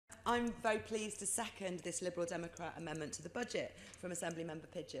I'm very pleased to second this Liberal Democrat amendment to the budget from Assembly Member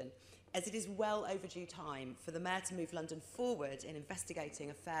Pigeon, as it is well overdue time for the Mayor to move London forward in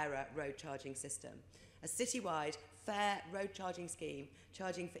investigating a fairer road charging system. A citywide, fair road charging scheme,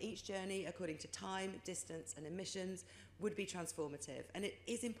 charging for each journey according to time, distance and emissions, would be transformative, and it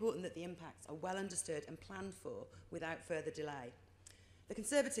is important that the impacts are well understood and planned for without further delay. The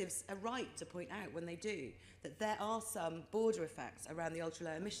Conservatives are right to point out when they do that there are some border effects around the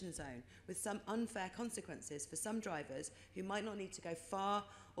ultra-low emission zone, with some unfair consequences for some drivers who might not need to go far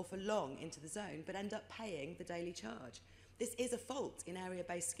or for long into the zone, but end up paying the daily charge. This is a fault in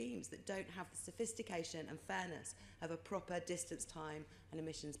area-based schemes that don't have the sophistication and fairness of a proper distance, time and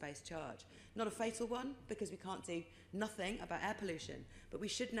emissions-based charge. Not a fatal one, because we can't do nothing about air pollution, but we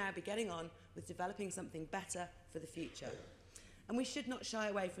should now be getting on with developing something better for the future. And we should not shy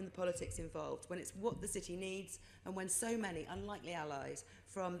away from the politics involved when it's what the city needs, and when so many unlikely allies,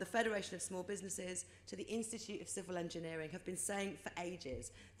 from the Federation of Small Businesses to the Institute of Civil Engineering, have been saying for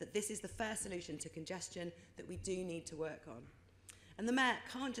ages that this is the fair solution to congestion that we do need to work on. And the Mayor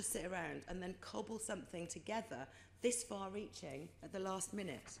can't just sit around and then cobble something together this far-reaching at the last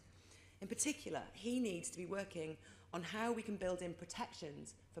minute. In particular, he needs to be working on how we can build in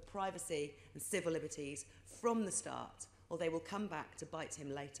protections for privacy and civil liberties from the start, or they will come back to bite him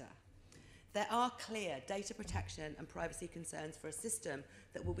later. There are clear data protection and privacy concerns for a system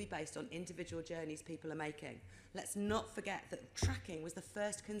that will be based on individual journeys people are making. Let's not forget that tracking was the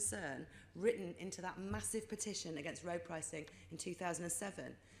first concern written into that massive petition against road pricing in 2007.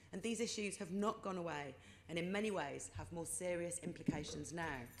 And these issues have not gone away, and in many ways have more serious implications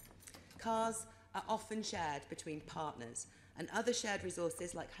now. Cars are often shared between partners, and other shared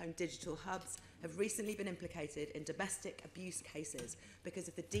resources like home digital hubs have recently been implicated in domestic abuse cases because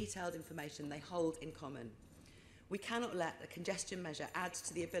of the detailed information they hold in common. We cannot let a congestion measure add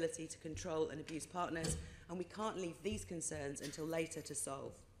to the ability to control and abuse partners, and we can't leave these concerns until later to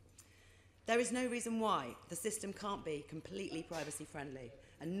solve. There is no reason why the system can't be completely privacy friendly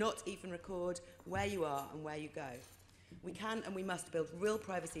and not even record where you are and where you go. We can and we must build real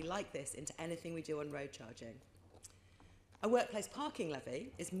privacy like this into anything we do on road charging. A workplace parking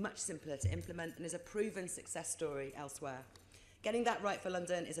levy is much simpler to implement and is a proven success story elsewhere. Getting that right for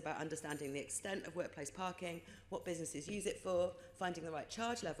London is about understanding the extent of workplace parking, what businesses use it for, finding the right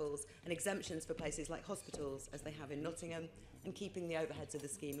charge levels and exemptions for places like hospitals, as they have in Nottingham, and keeping the overheads of the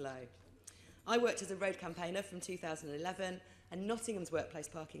scheme low. I worked as a road campaigner from 2011, and Nottingham's workplace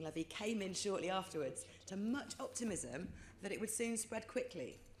parking levy came in shortly afterwards to much optimism that it would soon spread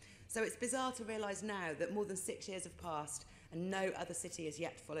quickly. So it's bizarre to realise now that more than 6 years have passed and no other city has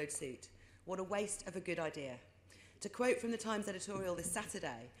yet followed suit. What a waste of a good idea. To quote from the Times editorial this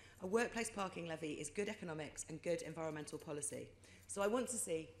Saturday, a workplace parking levy is good economics and good environmental policy. So I want to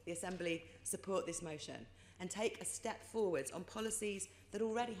see the Assembly support this motion and take a step forwards on policies that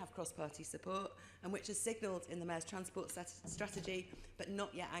already have cross-party support and which are signalled in the Mayor's transport strategy but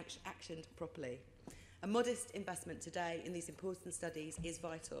not yet actioned properly. A modest investment today in these important studies is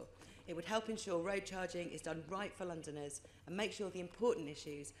vital. It would help ensure road charging is done right for Londoners and make sure the important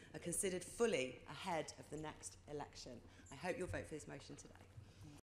issues are considered fully ahead of the next election. I hope you'll vote for this motion today.